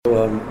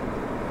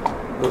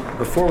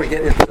before we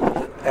get into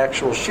the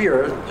actual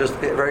shir, just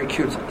a very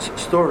cute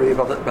story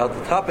about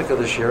the topic of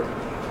the shir.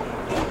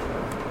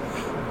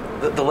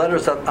 The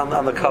letters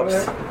on the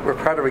cups were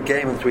part of a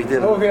game that we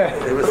did. Oh, yeah.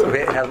 It was we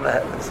had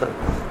that.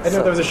 I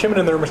know there was a shimon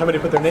in the room where somebody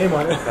put their name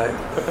on it. Right.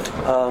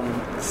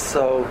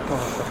 So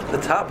the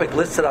topic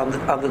listed on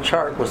the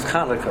chart was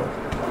Hanukkah,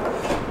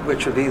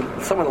 which would be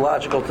somewhat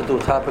illogical to do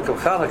a topic of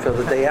Hanukkah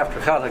the day after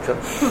Hanukkah.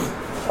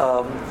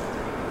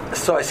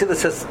 So I see that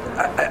says,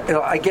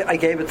 I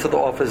gave it to the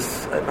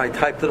office. I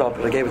typed it up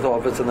and I gave it to the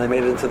office, and they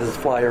made it into this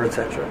flyer,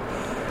 etc.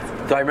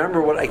 Do I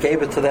remember what I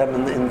gave it to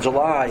them in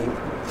July?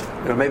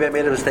 Maybe I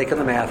made a mistake in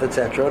the math,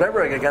 etc.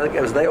 Whatever. I got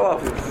it was a day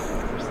off.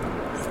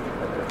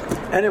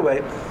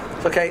 Anyway,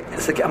 it's okay.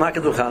 I'm not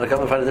going to do Hanukkah. I'm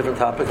going to find a different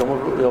topic, and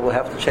we'll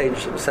have to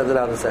change, send it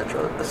out,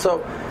 etc.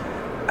 So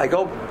I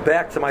go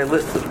back to my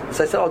list.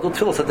 So I said, I'll do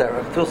Tfilas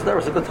Haderech. Tfilas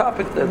Haderech is a good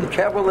topic. The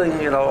traveling,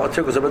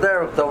 Tirkus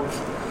Haderech, don't.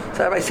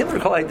 So I seem to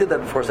recall I did that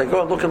before. So I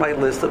go and look at my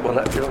list of what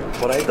I've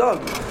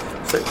done.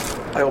 So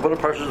I open a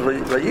Parshas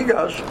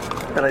Vayigash,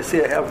 and I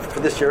see I have for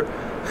this year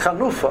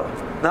Chanufa,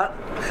 not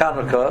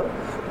Hanukkah,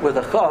 with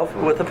a chaf,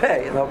 with a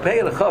pay. Pay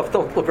and a chaf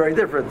don't look very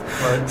different.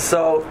 Right.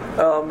 So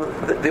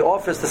the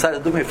office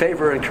decided to do me a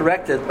favor and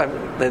correct it.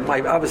 My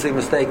obviously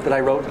mistake that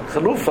I wrote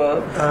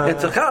Chanufa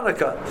into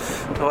Hanukkah.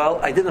 Well,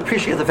 I didn't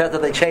appreciate the fact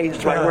that they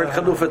changed my word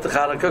Chanufa to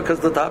Hanukkah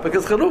because the topic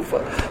is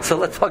Chanufa. So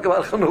let's talk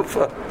about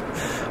Chanufa.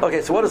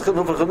 Okay, so what is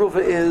Chanufa?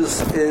 Chanufa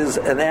is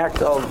an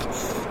act of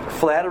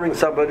flattering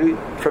somebody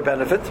for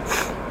benefit.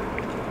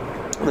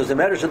 There's a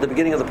medrash at the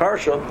beginning of the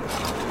parsha.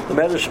 The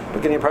medrash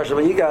beginning of parsha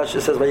Vayigash,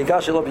 it says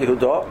Vayigash Elov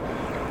Yehuda,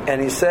 and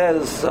he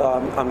says,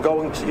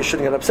 you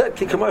shouldn't get upset.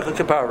 Ki kamoicha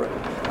kipara.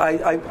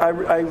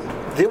 I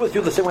deal with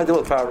you the same way I deal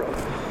with Paro.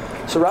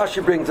 So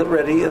Rashi brings it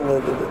ready, and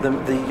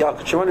the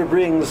Yalkut Shimoni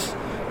brings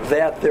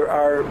that there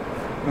are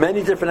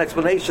many different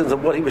explanations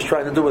of what he was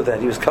trying to do with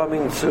that. He was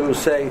coming to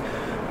say,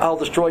 I'll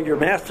destroy your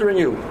master and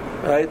you.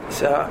 Right?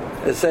 So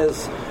it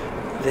says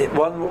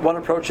one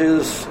approach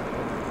is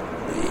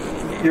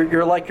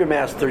you're like your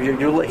master.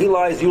 He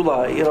lies, you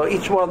lie.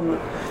 Each one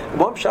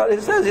shot.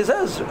 He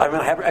says,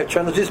 I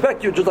try to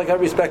respect you just like I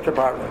respect your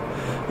partner.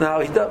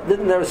 Now he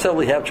didn't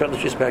necessarily have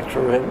tremendous respect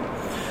for him,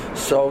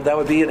 so that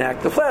would be an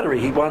act of flattery.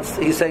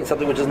 He's saying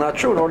something which is not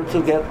true in order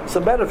to get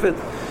some benefit.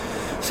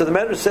 So the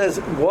Medrash says,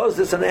 was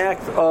this an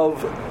act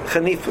of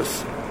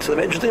chanifus? So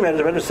the interesting Medrash,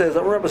 the Medrash says,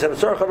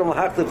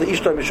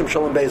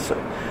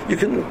 you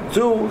can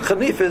do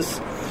chanifus,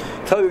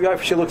 tell your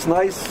wife she looks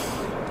nice,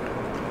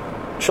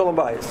 shalom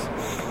bayis.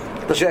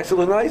 Does she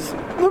actually look nice?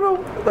 No,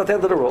 not the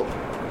end of the world.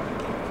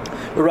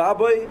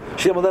 Rabbi,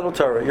 Shemalenu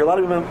Torah. You're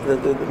allowed to be.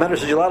 The Medrash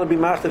says you're allowed to be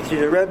master to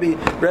your Rebbe.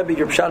 Rebbe,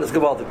 your pshat is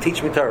gewaldik.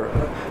 Teach me Torah.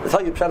 They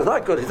tell you pshat is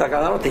not good. He's like,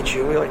 I don't teach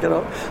you.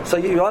 So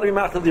you're allowed to be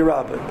master to your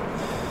Rabbi.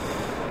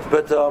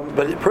 But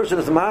the person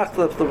is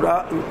master of the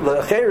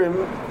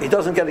Acherim. He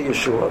doesn't get a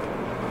Yeshua.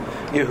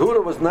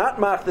 Yehuda was not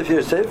master of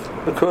Yosef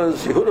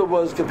because Yehuda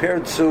was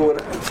compared to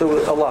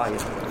a lion.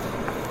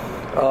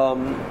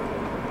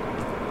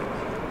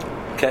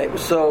 Okay,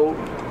 so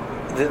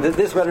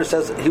this letter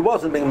says he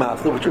wasn't being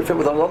mafla, which would fit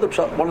with another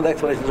one of the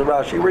explanations of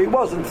Rashi, where he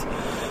wasn't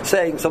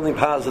saying something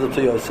positive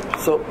to Yosef.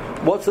 So,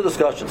 what's the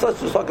discussion? So let's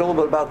just talk a little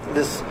bit about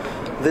this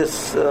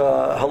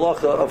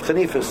halacha of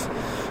chanifus.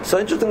 So,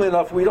 interestingly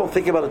enough, we don't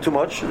think about it too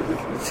much.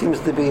 It seems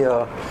to be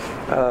a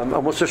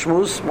Musar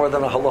Shmuz more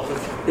than a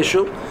halachic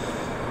issue.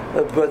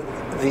 But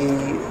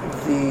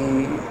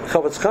the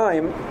Chavetz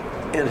Chaim,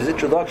 in his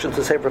introduction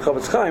to Sefer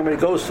Chavetz Chaim, when he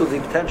goes through the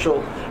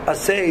potential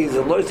assays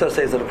and lois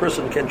assays that a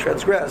person can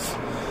transgress,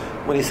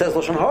 when he says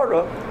Lashon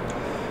Hara,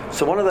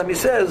 so one of them he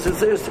says is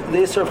there's the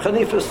Yisur of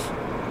Chanifus.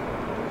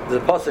 The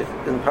pasuk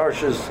in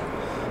Parshas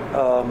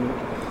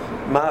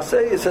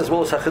Maaseh, it says,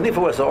 well, it's HaChanifa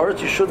was art.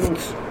 You shouldn't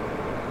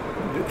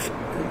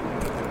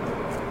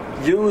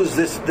use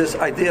this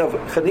idea of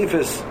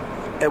Chanifus,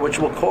 which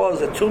will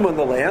cause a tumor in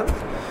the land.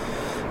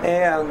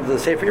 And the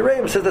Sefer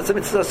Yereim says that's a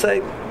mitzvah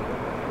say.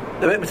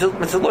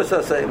 Mitzvah Lo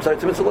Yisaseh. I'm sorry,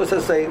 to Mitzvah Lo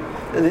Yisaseh,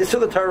 and the Yisur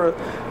of the Torah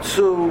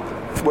to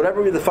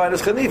whatever we define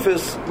as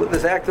chanifus, with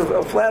this act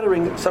of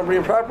flattering somebody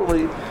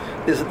improperly,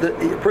 is that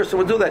a person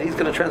would do that, he's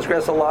going to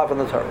transgress a law in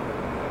the Torah.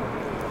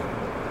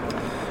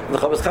 And the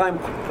Chavetz Chaim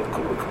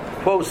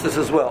quotes this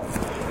as well.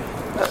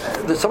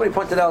 Somebody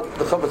pointed out in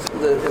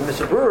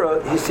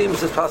Mishabura, he seems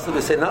to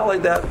possibly say not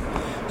like that.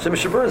 So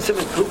Mishabura and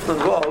Simon Kuf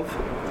and Vav,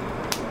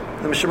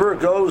 the Mishabura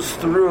goes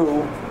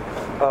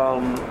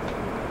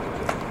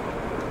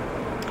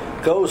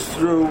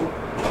through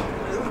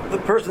the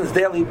person's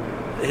daily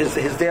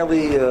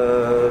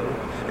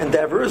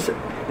endeavors.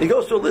 He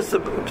goes through a list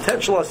of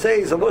potential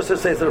assays and laws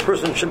assays that a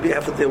person should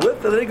have to deal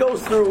with, and then he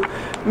goes through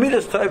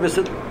midas taivus.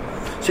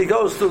 So he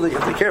goes through you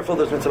have to be careful.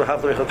 There's mitzvah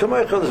haftarechel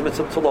kamecha. There's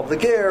mitzvah to love the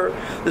ger.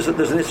 There's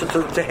an issue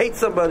to hate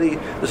somebody.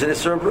 There's an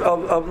issue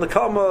of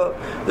nekama.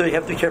 Then you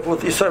have to be careful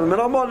with yisrael and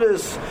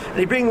amenamonis. And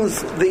he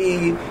brings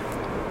the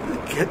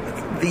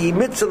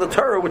mitzvah, the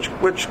Torah,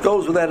 which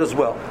goes with that as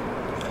well.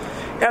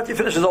 After he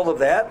finishes all of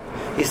that,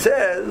 he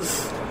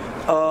says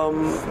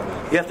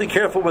you have to be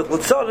careful with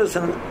litzanis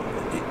and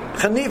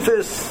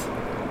chanifis.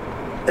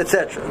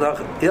 etc. Now,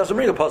 he doesn't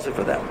bring a pasuk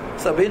for that.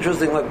 So it'd be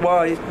interesting, like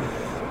why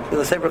in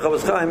the Sefer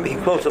Chofetz Chaim he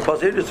quotes a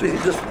pasuk. He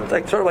just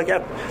like sort of like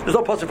there's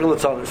no pasuk for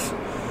Litzanis.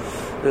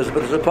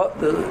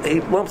 He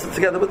lumps it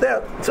together with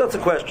that. So that's a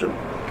question.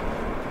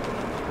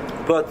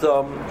 But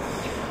the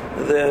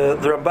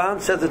Ramban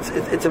says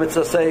it's a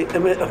mitzvah say. It's a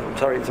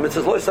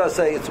mitzvah loisa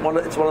say. It's one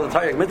of the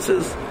Taryag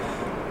mitzvahs.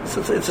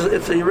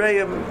 It's a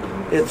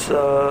Yereim. It's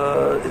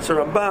a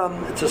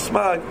Ramban. It's a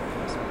Smag.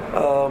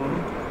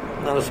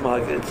 Not a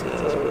Smag. It's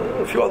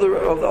a few other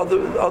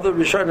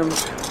Rishonim.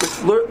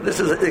 This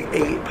is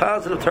a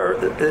positive Torah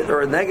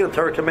or a negative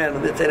Torah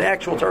commandment. It's an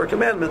actual Torah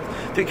commandment.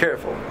 Be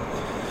careful.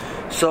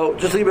 So,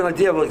 just to give you an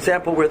idea of an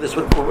example where this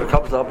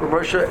comes up,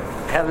 Moshe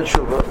had a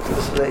tshuva.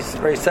 This is a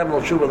very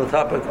seminal tshuva on the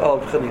topic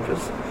of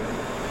Chanifas.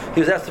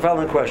 He was asked the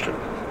following question.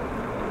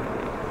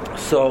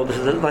 So, this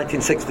is in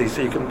 1960,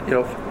 so you can,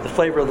 the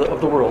flavor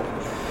of the world.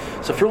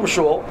 So, from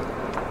shul,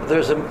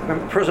 there's a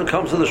person who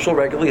comes to the shul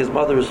regularly. His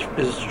mother is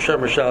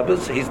Shomer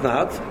Shabbos. He's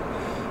not.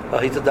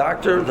 He's a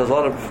doctor. Does a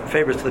lot of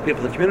favors to the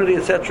people in the community,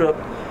 etc.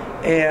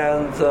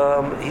 And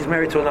he's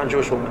married to a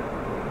non-Jewish woman.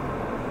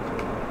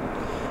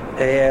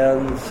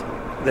 And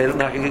they're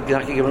not going to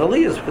give him an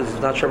aliyah because he's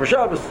not Shomer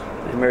Shabbos.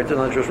 He's married to a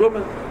non-Jewish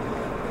woman.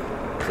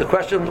 The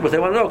question was, they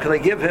want to know, can they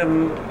give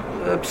him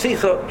a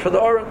psicha for the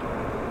Oren?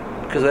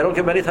 Because they don't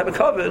give him any type of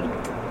covet.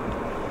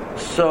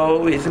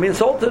 So he's going to be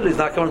insulted. He's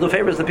not going to do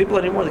favors to people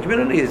anymore in the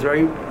community. He's a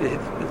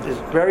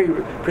very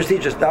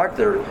prestigious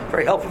doctor,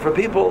 very helpful for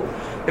people.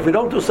 If we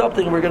don't do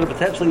something, we're going to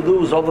potentially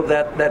lose all of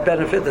that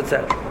benefit,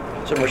 etc.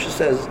 So Moshe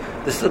says,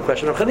 this is a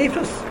question of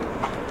Chanifas.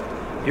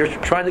 You're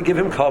trying to give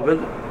him covet,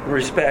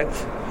 respect,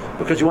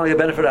 because you want to get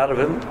benefit out of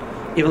him,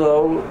 even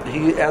though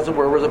he, as it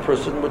were, was a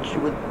person which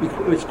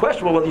it's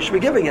questionable whether you should be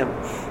giving him.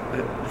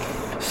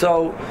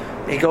 So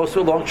he goes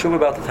through a long tshuva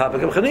about the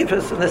topic of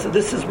Chanifas, and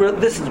this is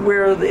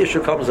where the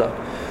issue comes up.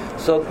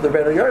 So the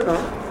Rebbe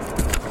Yarna,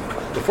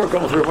 before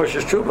going through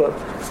Moshe's tshuva,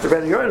 the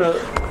Rebbe Yarna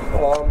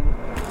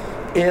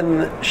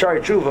in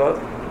Shari Tshuva,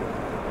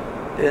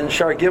 in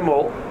Shar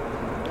Gimel,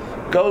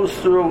 goes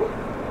through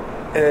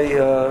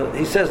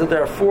he says that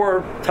there are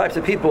 4 types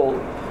of people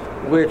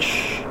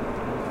which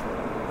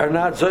are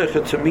not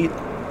zoicha to meet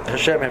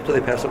Hashem after they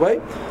pass away.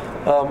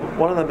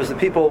 One of them is the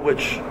people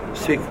which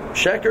speak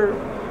sheker.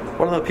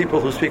 One of the people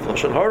who speak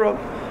lashon hara.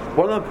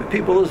 One of the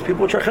people is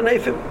people which are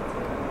chanefim,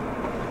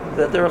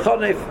 that they're a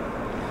chanef.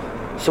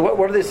 So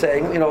what are they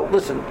saying?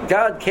 Listen,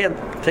 God can't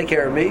take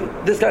care of me.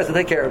 This guy's to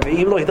take care of me,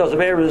 even though he does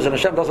errors and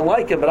Hashem doesn't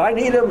like him. But I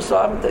need him, so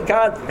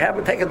God have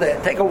him take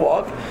a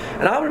walk,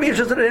 and I'm going to be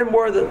interested in him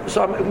more.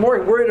 So I'm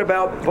more worried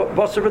about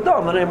Basar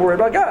V'Dam than I'm worried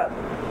about God.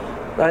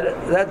 Right?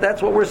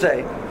 That's what we're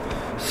saying.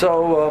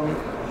 So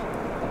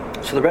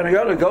the Rebbe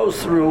Yonah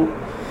goes through.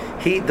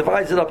 He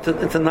divides it up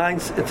into nine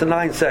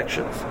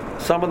sections.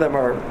 Some of them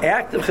are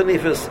active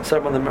chanifas,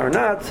 some of them are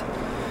not.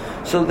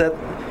 So that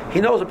he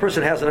knows a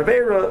person has an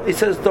aveira. He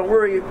says, "Don't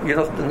worry,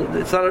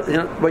 it's not.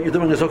 What you're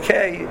doing is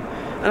okay." In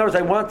other words,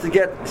 I want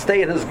to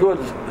stay in his good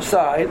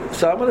side,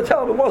 so I'm going to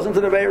tell him it wasn't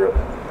an aveira.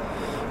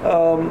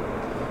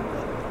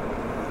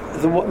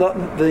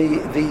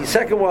 The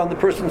second one, the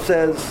person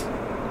says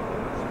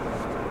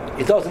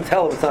he doesn't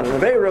tell him it's not an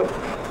aveira.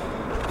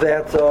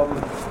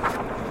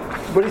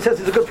 But he says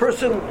he's a good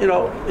person.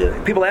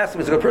 People ask him,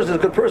 he's a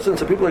good person,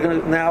 so people are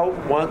going to now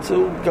want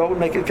to go and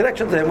make a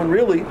connection to him, when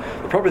really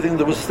the appropriate thing to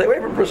do was to stay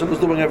away from a person who's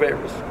doing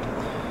averas.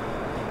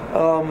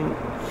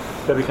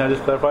 Debbie, can I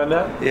just clarify on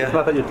that? Yeah. It's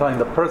not that you're telling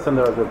the person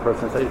they're a good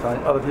person, it's that you're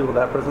telling other people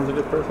that person's a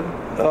good person?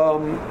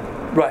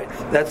 Right,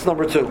 that's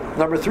number 2.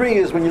 Number 3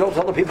 is when you don't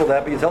tell the people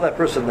that, but you tell that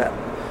person that.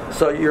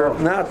 So you're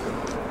not,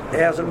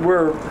 as it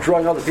were,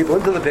 drawing other people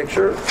into the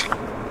picture,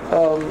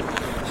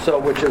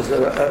 which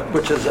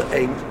is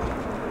a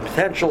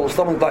potential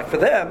stumbling block for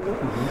them,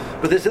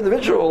 but this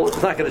individual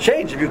is not going to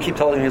change if you keep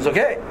telling him it's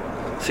okay.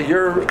 So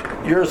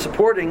you're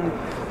supporting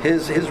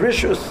his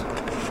rishus.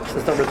 So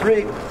that's number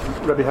 3.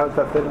 Rabbi, how's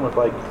that fitting with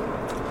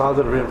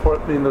positive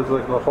reinforcement? There's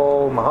the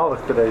whole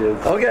mahalik today is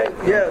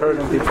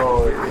encouraging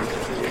people.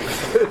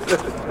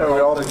 And we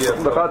all get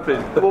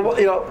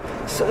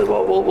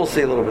we'll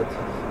see a little bit.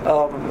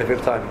 If we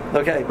have time.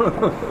 Okay.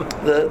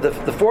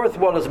 The fourth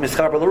one is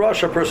Mischaber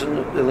L'Rosh. A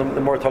person,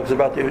 the more talks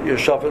about your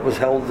Shafet, was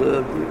held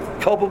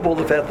culpable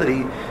the fact that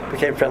he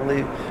became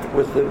friendly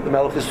with the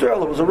Melech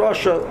Yisrael. It was a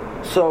Rasha.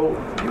 So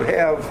you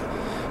have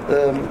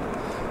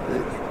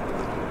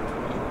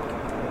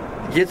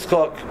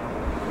Yitzchak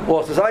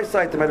lost his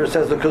eyesight. The Medrash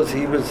says because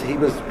he was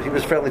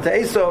friendly to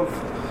Esav.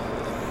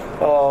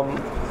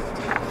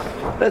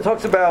 Then it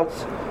talks about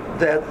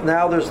that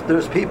now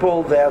there's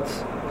people that.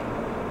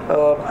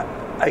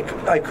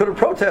 I could have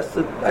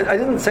protested. I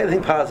didn't say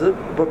anything positive,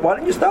 but why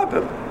didn't you stop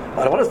him?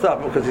 I don't want to stop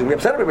him because he's going to be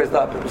upset if everybody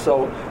stop him.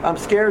 So I'm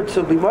scared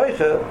to be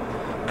moicha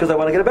because I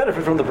want to get a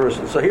benefit from the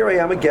person. So here I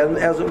am again,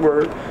 as it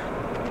were,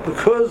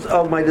 because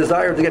of my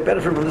desire to get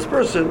benefit from this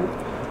person,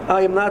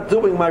 I am not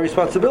doing my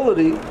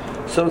responsibility.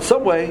 So in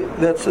some way,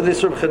 that's the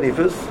Nisr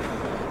Chanifas.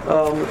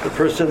 The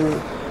person,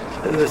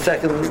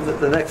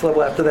 the next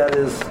level after that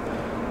is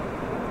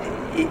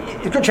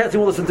a good chance he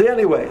won't listen to you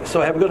anyway.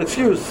 So I have a good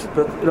excuse,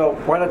 but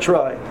why not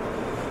try?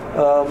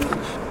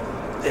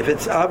 If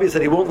it's obvious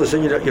that he won't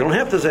listen, you don't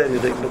have to say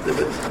anything. But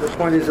the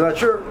point is, you're not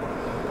sure.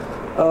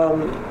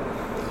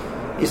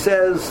 He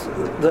says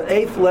the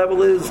 8th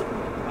level is,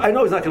 I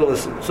know he's not going to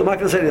listen, so I'm not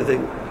going to say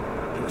anything.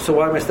 So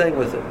why am I staying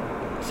with him?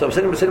 So I'm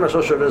sitting my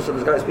social service, and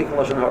this guy's speaking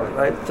Lashon Hara,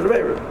 right? To the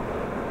Beirut,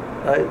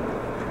 right?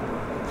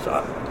 So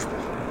I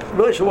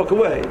really should walk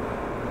away.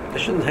 I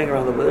shouldn't hang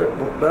around over there,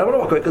 but I want to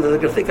walk away because they're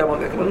going to think I'm a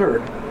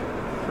nerd.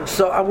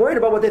 So I'm worried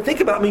about what they think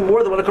about me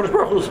more than what HaKadosh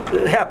Baruch Hu's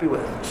happy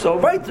with. So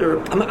right there,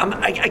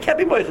 I can't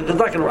be moichel because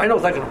I know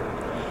it's not going to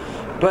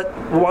work. But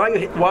why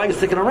are you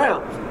sticking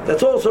around?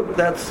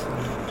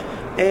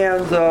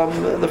 And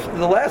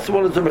the last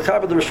one is the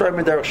Mechaber the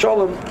Rishayim Derech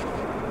Shalom.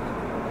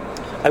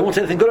 I won't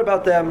say anything good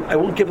about them. I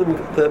won't give them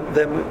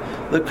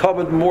the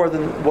covered more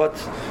than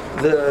what's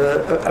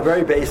a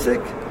very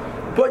basic.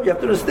 But you have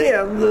to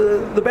understand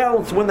the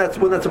balance when that's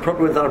appropriate,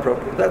 when it's not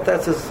appropriate.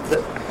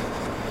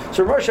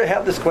 So Moshe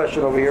had this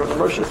question over here.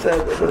 Moshe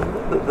said,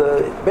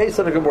 based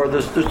on the Gemara,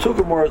 there's 2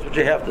 Gemaras which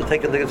you have to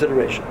take into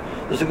consideration.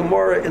 There's a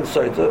Gemara in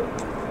Sotah.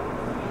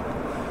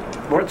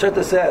 Gemara in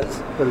Sotah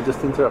says... But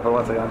just interrupt for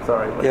 1 second, I'm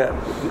sorry. But yeah.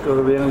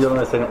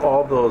 You're saying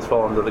all those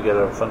fall under the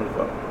Gedder of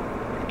Sanifa.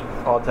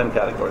 All 10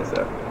 categories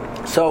there.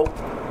 So,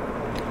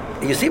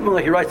 you see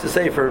when he writes the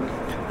Sefer,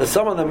 that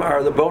some of them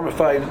are the bona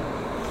fide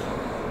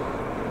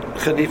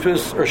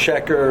Chanifus or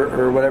Sheker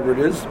or whatever it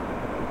is.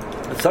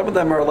 And some of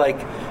them are like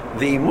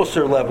the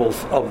Musar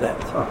levels of that.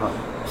 Uh-huh.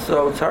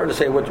 So it's hard to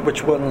say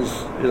which ones,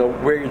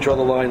 where you draw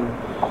the line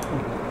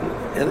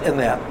in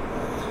that.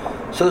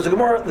 So there's a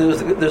Gemara in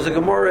Sotah. The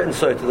Gemara in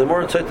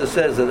Sotah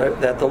says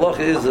that the law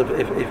is that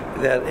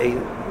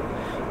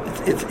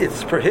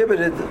it's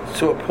prohibited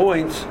to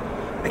appoint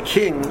a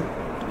king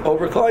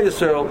over Klal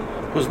Yisrael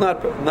who's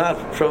not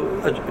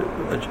from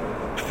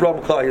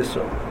Klal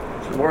Yisrael.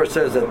 The Gemara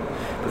says that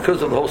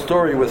because of the whole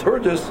story with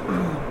Hurdas,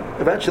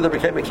 eventually there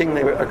became a king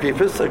named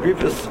Agrippas.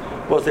 Agrippas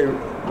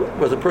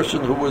was a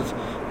person who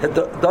had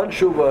done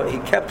Shuvah. He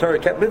kept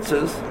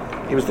mitzvahs.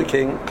 He was the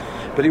king,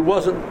 but he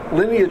wasn't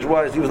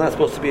lineage-wise. He was not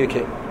supposed to be a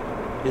king.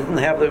 He didn't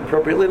have the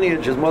appropriate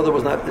lineage. His mother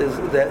was not.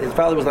 His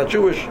father was not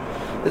Jewish,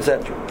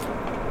 etc.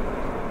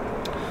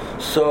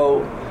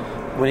 So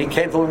when he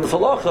came to learn the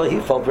halacha, he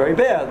felt very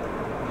bad.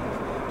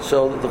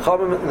 So the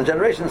Chachamim in the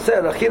generation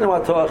said, "Achinu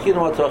ato,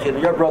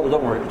 your brother,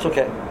 don't worry, it's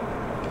okay."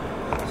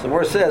 So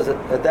Mor says that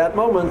at that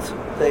moment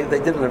they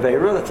did an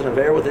Aveira. That's an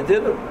Aveira what they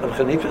did of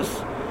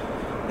Chanifus,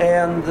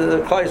 and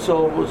Klal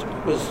Yisrael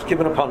was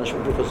given a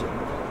punishment because of it.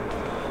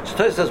 So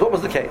Tosfos says, what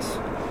was the case?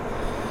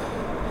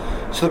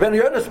 So the Ben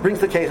Yonis brings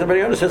the case, and Ben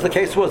Yonis says the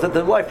case was that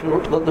their life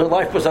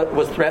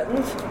was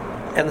threatened,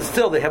 and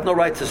still they have no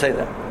right to say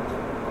that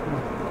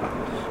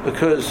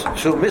because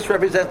to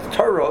misrepresent the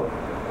Torah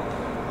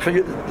for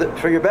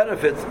your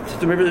benefit,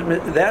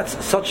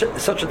 that's such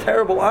a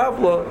terrible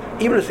avla.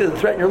 Even if it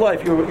threaten your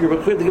life, you're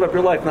clear to give up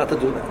your life not to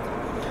do that.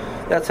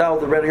 That's how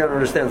the Rebbe Yoner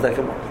understands that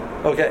Gemara.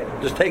 Okay,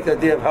 just take the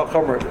idea of how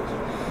chomer it is.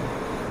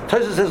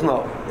 Tosfos says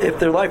no. If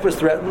their life was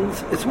threatened,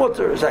 it's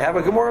mutter. So I have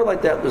a Gemara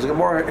like that. There's a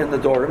Gemara in the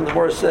Dorim. The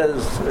Gemara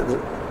says,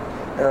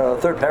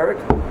 third parak.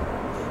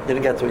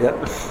 Didn't get to it yet.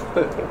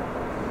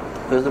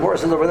 The Gemara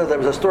says over there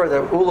was a story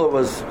that Ula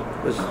was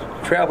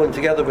traveling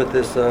together with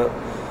this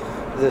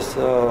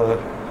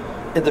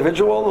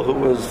individual who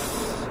was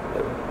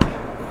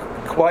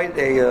quite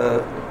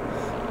a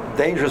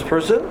dangerous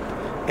person,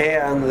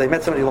 and they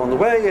met somebody along the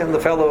way, and the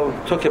fellow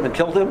took him and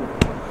killed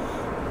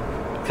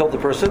the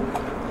person,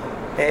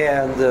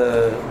 and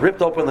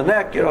ripped open the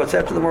neck,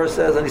 etc. The Gemara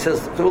says, and he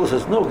says, the Ula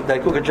says, no, did I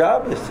do a good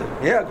job? He said,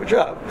 yeah, good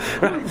job.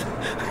 Right?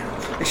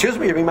 Excuse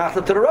me, you're being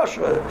machlev to the Rosh,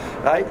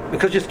 right?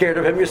 Because you're scared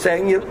of him, you're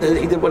saying he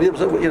did what he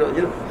was,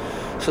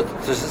 So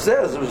it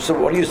says, so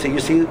what do you see? You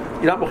see,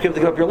 you're not going to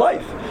give up your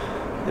life.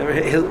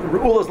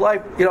 Ula's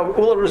life,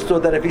 Ula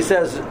understood that if he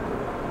says,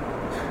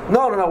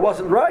 no, it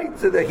wasn't right,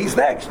 he's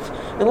next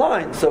in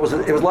line. So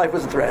his life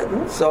was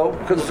threatened. So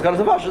because of Sakana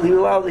Zavashal,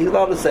 he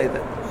allowed to say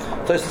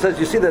that. So it says,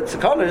 you see that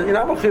Sakana, you're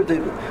not going to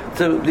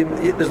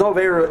there's no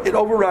Vera, it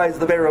overrides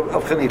the Vera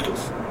of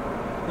Chanifus.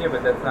 Yeah,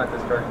 but that's not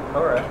destroying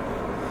Torah.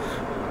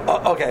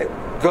 Okay,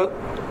 good.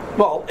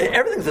 Well,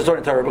 everything's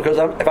distorting Torah because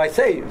if I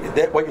say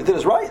that what you did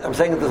is right, I'm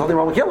saying that there's nothing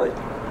wrong with killing.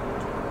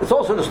 It's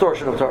also a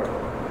distortion of Torah,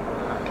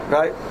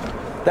 right?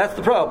 That's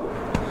the problem,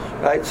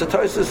 right? So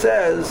Tosfos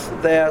says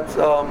that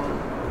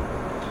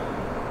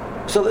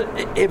so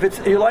that if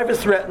your life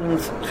is threatened,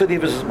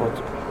 Chedivus is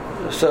mutter.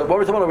 So what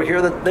we're talking about over here,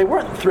 that they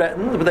weren't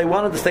threatened, but they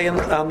wanted to stay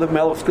on the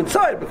Melech's good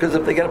side, because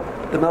if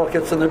the Melech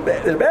gets on the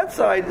bad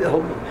side,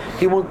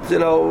 he won't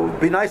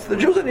be nice to the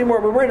Jews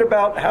anymore. We're worried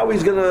about how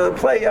he's going to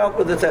play out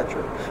with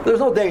etc. There's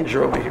no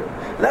danger over here,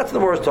 and that's what the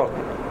Gemara is talking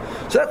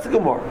about. So that's the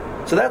Gemara.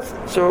 So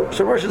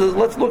Moshe says,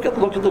 let's look at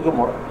the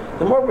Gemara.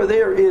 The Gemara over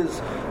there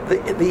is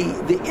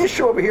the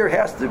issue over here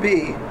has to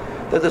be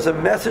that there's a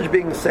message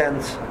being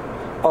sent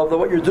of that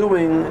what you're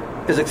doing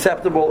is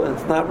acceptable and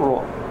it's not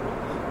wrong,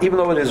 even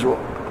though it is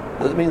wrong.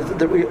 That means that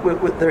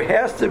there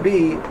has to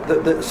be,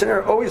 the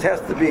scenario always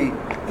has to be,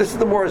 this is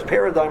the Morris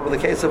paradigm of the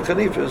case of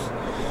Chanifus,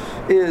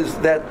 is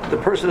that the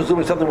person is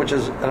doing something which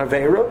is an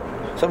Aveira,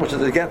 something which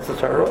is against the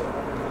Torah,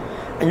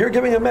 and you're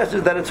giving a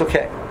message that it's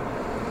okay.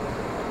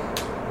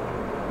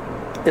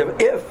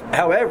 If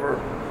however,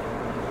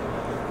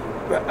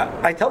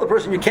 I tell the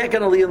person you can't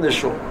get Aliyah in this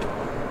shul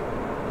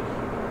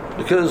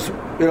because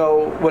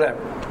whatever.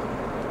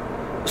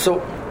 So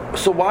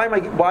why am I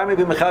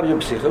being mechaber your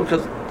psicha?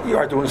 Because you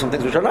are doing some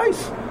things which are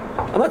nice.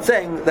 I'm not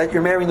saying that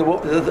you're marrying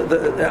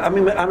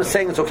I'm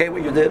saying it's okay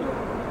what you did.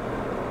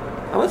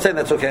 I'm not saying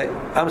that's okay.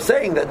 I'm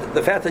saying that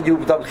the fact that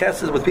you've done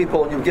chesed with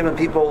people and you've given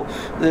people,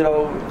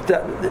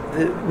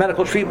 the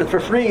medical treatment for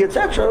free,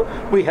 etc.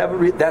 We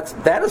have that's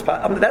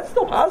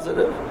still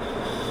positive,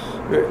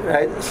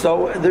 right?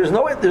 So there's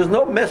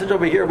no message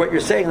over here what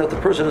you're saying that the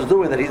person is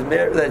doing, that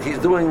he's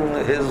doing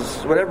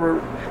his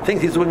whatever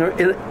things he's doing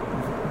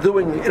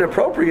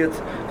inappropriate.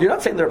 You're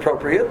not saying they're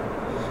appropriate.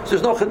 So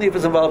there's no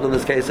chanifas involved in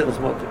this case, and it's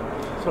mutter.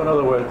 So in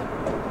other words,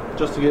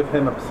 just to give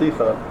him a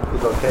psicha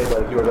is okay,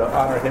 but if you were to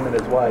honor him and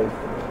his wife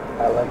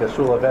at like a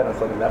shul event or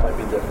something, that might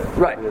be different.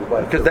 Right,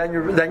 because then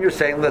you're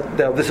saying that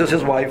this is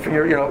his wife,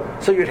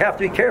 and so you'd have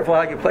to be careful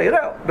how you play it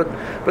out.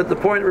 But the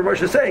point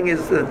Ramesh is saying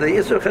is that the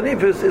Isur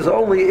Chanifus is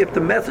only if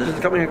the message is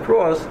coming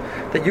across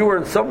that you are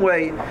in some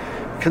way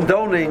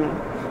condoning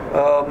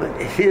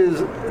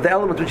the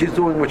element which he's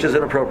doing, which is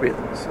inappropriate.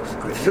 So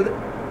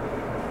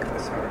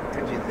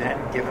could you then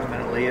give him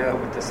an aliyah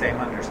with the same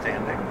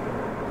understanding?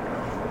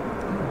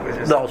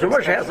 No, so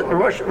Ramesh has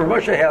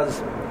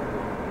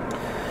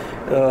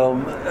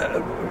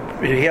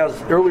he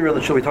has earlier in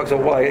the show he talks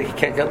about why he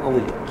can't get an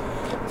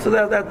aliyah. So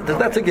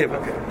that's a given.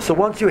 Okay. So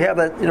once you have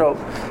that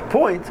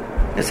point,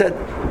 it said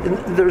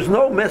there's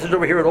no message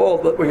over here at all,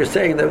 but where you're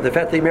saying that the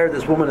fact that he married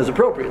this woman is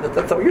appropriate.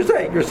 That's not what you're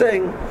saying. You're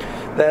saying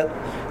that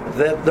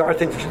there are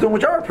things that she's doing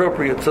which are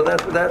appropriate. So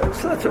that's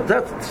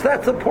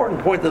the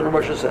important point that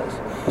Ramesh says.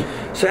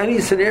 So any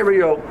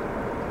scenario,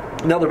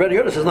 now the Rebbe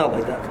Yoda says not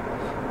like that.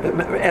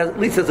 At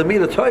least as a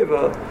Mida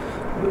Toiva,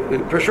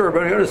 for sure,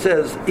 Rebbe Yoda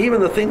says even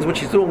the things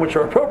which he's doing which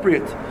are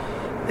appropriate,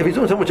 if he's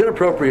doing something which is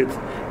inappropriate,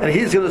 and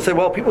he's going to say,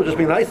 well, people just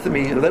be nice to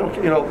me, they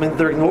don't,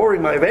 they're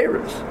ignoring my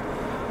aveiros.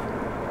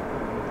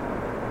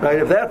 Right?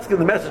 If that's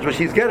the message which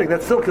he's getting,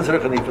 that's still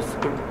considered chanifas,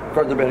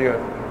 according to Rebbe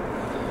Yoda.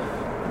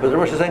 But the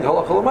Rosh is saying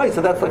halacha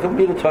l'maisa, that's like a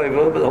Mida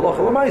Toiva, but halacha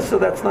l'maisa,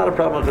 that's not a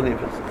problem with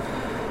chanifas.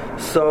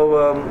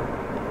 So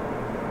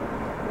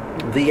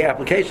the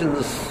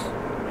applications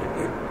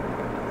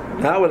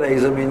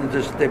nowadays,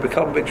 they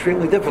become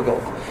extremely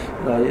difficult.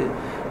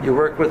 You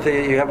work with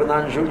you have a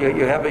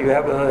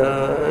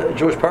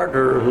Jewish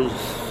partner who's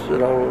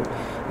you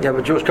have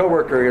a Jewish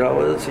coworker.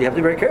 So you have to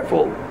be very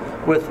careful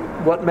with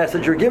what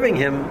message you're giving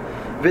him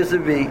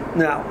vis-a-vis.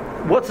 Now,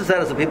 what's the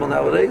status of people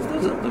nowadays?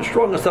 There's a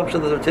strong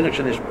assumption that they're tinnik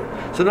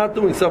shenishba. So not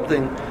doing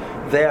something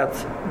that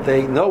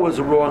they know is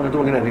wrong and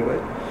doing it anyway.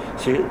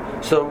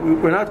 So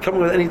we're not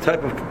coming with any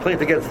type of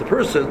complaint against the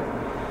person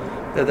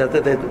that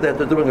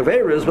they're doing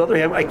aveiros. But on the other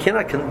hand, I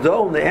cannot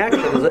condone the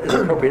action as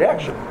appropriate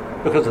action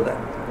because of that.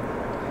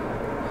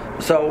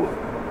 So,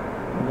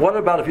 what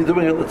about if you're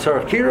doing it with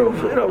tzarech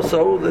kiruv?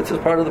 So this is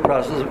part of the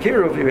process of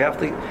kiruv. You have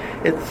to.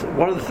 It's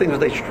one of the things that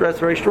they stress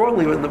very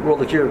strongly in the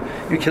world of kiruv.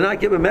 You cannot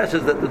give a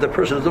message that the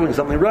person is doing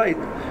something right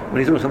when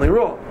he's doing something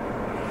wrong.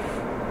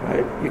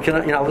 Right? You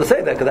cannot. You're not allowed to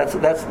say that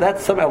because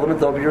that's some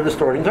element of you're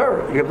distorting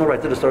Torah. You have no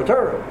right to distort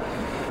Torah.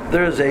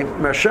 There's a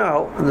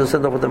marshal, and this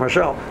ends up with the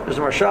marshal. There's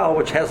a marshal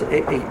which has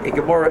a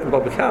Gemara in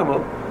Baba Kama.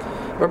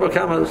 Rabbi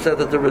Kama said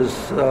that there was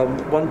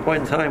one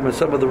point in time when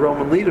some of the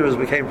Roman leaders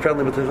became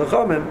friendly with the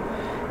Chachamim,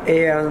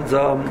 and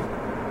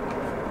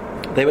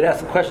they would ask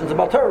them questions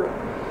about Torah.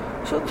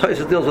 So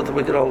Tosfos deals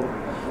with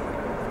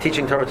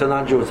teaching Torah to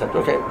non-Jews.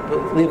 Okay,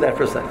 we'll leave that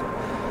for a second.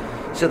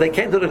 So they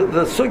came to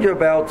the sugya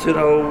about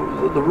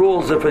the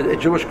rules if a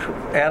Jewish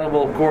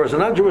animal gores a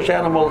non-Jewish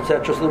animal,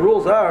 etc. So the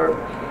rules are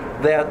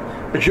that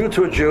a Jew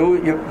to a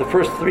Jew, the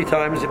first 3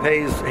 times he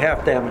pays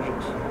half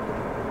damages.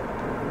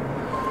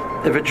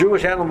 If a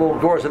Jewish animal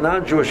gores a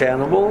non-Jewish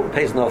animal, it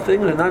pays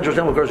nothing. And a non-Jewish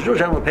animal gores a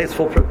Jewish animal, it pays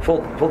full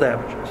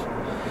damages.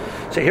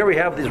 So here we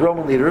have these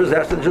Roman leaders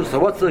asking the Jews, so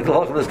what's the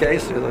halach in this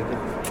case?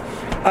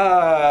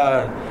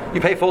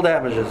 You pay full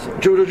damages.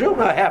 Jew to Jew,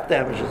 half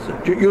damages.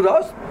 You to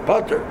us,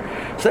 butter.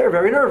 So they're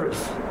very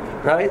nervous,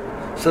 right?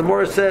 So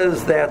Morris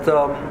says that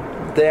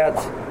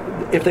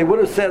if they would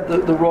have said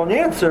the wrong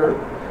answer,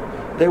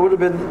 they would have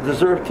been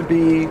deserved to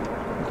be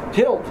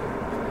killed.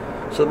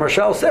 So the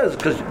Marshal says,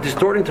 because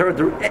distorting Torah,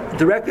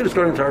 directly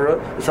distorting Torah,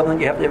 is something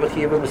you have to have a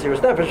chiyuv and Mesiras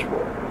Nefesh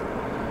for.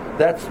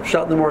 That's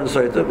shot in the more in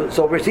the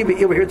So over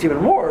here it's even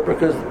more,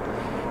 because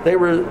they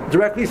were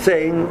directly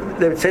saying,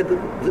 they would say the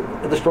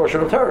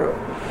distortion of Torah.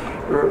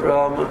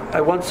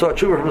 I once saw a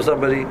tshuva from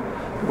somebody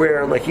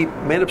where he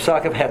made a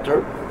psak of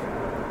heter,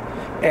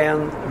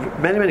 and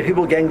many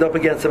people ganged up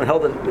against him and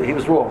held that he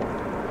was wrong.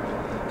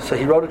 So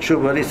he wrote a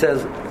tshuva and he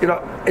says,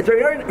 it's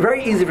very,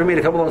 very easy for me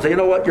to come along and say, you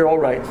know what, you're all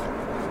right.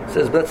 He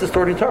says, but that's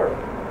distorting Torah.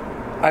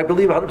 I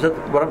believe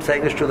 100% what I'm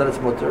saying is true, that it's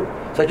mutter.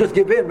 So I just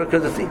give in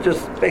because it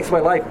just makes my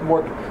life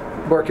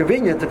more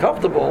convenient and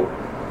comfortable.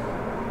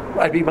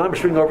 I'd be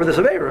mamshering over this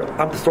aveira.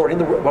 I'm distorting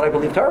what I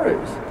believe Torah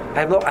is. I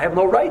have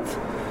no right.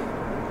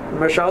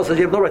 Marshall says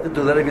you have no right to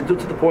do that if you do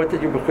to the point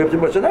that you're equipped too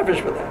much of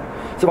nefesh for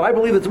that. So I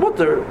believe it's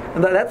mutter,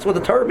 and that's what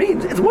the Torah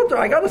means. It's mutter.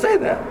 I got to say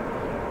that.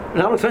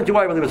 And I'll explain to you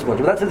why I believe it's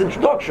mutter. But that's his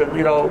introduction,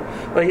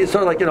 But he's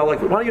sort of like,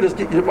 why don't you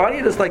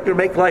just like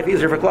make life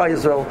easier for Klal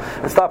Yisrael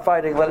and stop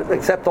fighting, let it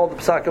accept all the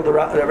psak of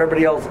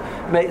everybody else,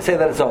 say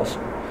that it's awesome.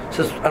 He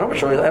says, I don't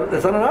show you that.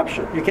 It's not an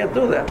option. You can't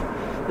do that.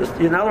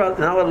 You're not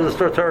allowed to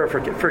distort Torah for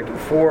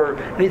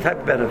any type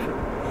of benefit.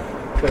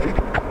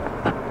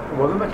 Wasn't the